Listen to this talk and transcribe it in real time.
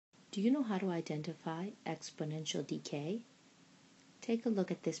Do you know how to identify exponential decay? Take a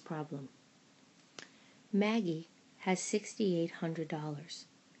look at this problem. Maggie has $6,800.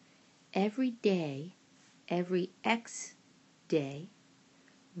 Every day, every X day,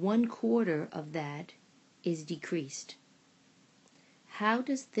 1/4 of that is decreased. How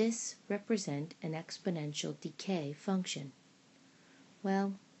does this represent an exponential decay function?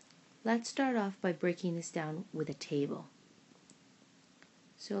 Well, let's start off by breaking this down with a table.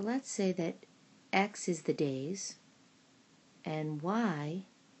 So let's say that X is the days and Y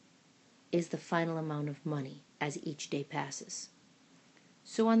is the final amount of money as each day passes.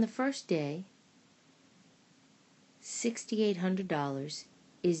 So on the first day, $6,800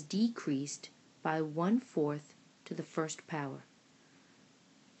 is decreased by 1/4 to the first power.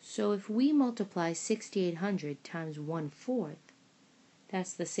 So if we multiply 6,800 times 1/4,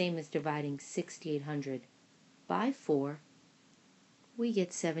 that's the same as dividing 6,800 by 4, we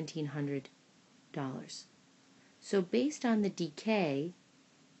get $1,700. So based on the decay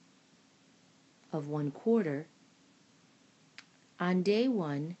of 1/4, on day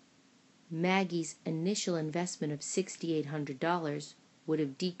 1, Maggie's initial investment of $6,800 would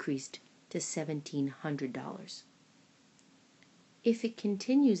have decreased to $1,700. If it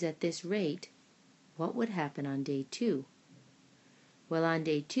continues at this rate, what would happen on day 2? Well, on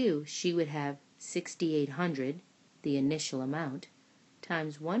day 2, she would have 6,800, the initial amount,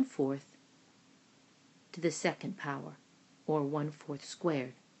 times 1/4 to the second power, or 1/4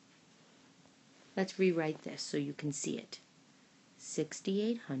 squared. Let's rewrite this so you can see it.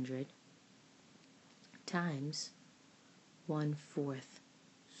 6,800 times 1/4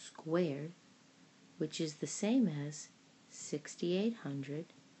 squared, which is the same as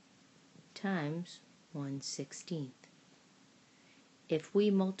 6,800 times 1/16. If we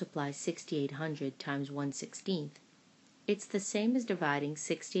multiply 6,800 times 1/16, it's the same as dividing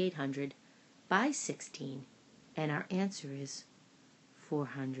 6,800 by 16, and our answer is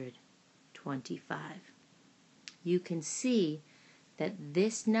 425. You can see that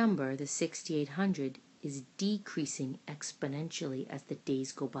this number, the 6,800, is decreasing exponentially as the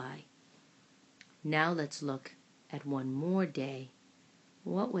days go by. Now let's look at one more day.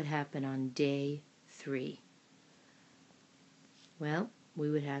 What would happen on day 3? Well, we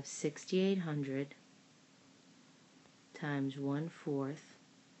would have 6,800 times 1/4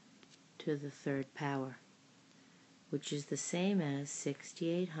 to the third power, which is the same as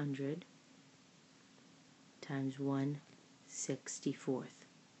 6,800 times 1/64,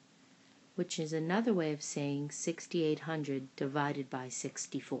 which is another way of saying 6,800 divided by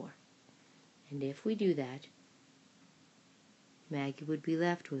 64. And if we do that, Maggie would be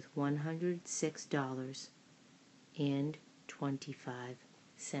left with $106.25.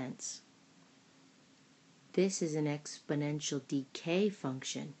 This is an exponential decay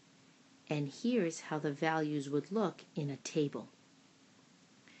function, and here's how the values would look in a table.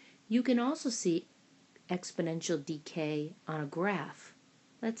 You can also see exponential decay on a graph.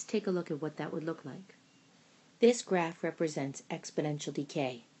 Let's take a look at what that would look like. This graph represents exponential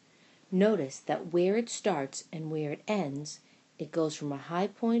decay. Notice that where it starts and where it ends, it goes from a high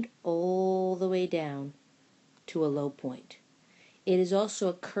point all the way down to a low point. It is also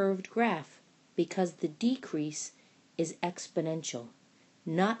a curved graph because the decrease is exponential,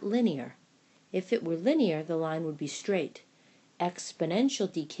 not linear. If it were linear, the line would be straight.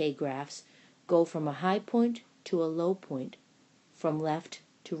 Exponential decay graphs go from a high point to a low point, from left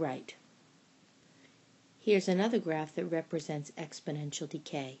to right. Here's another graph that represents exponential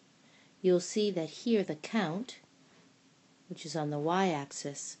decay. You'll see that here the count, which is on the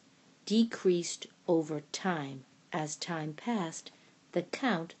y-axis, decreased over time. As time passed, the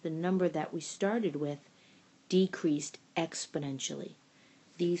count, the number that we started with, decreased exponentially.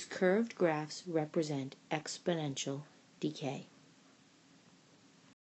 These curved graphs represent exponential decay.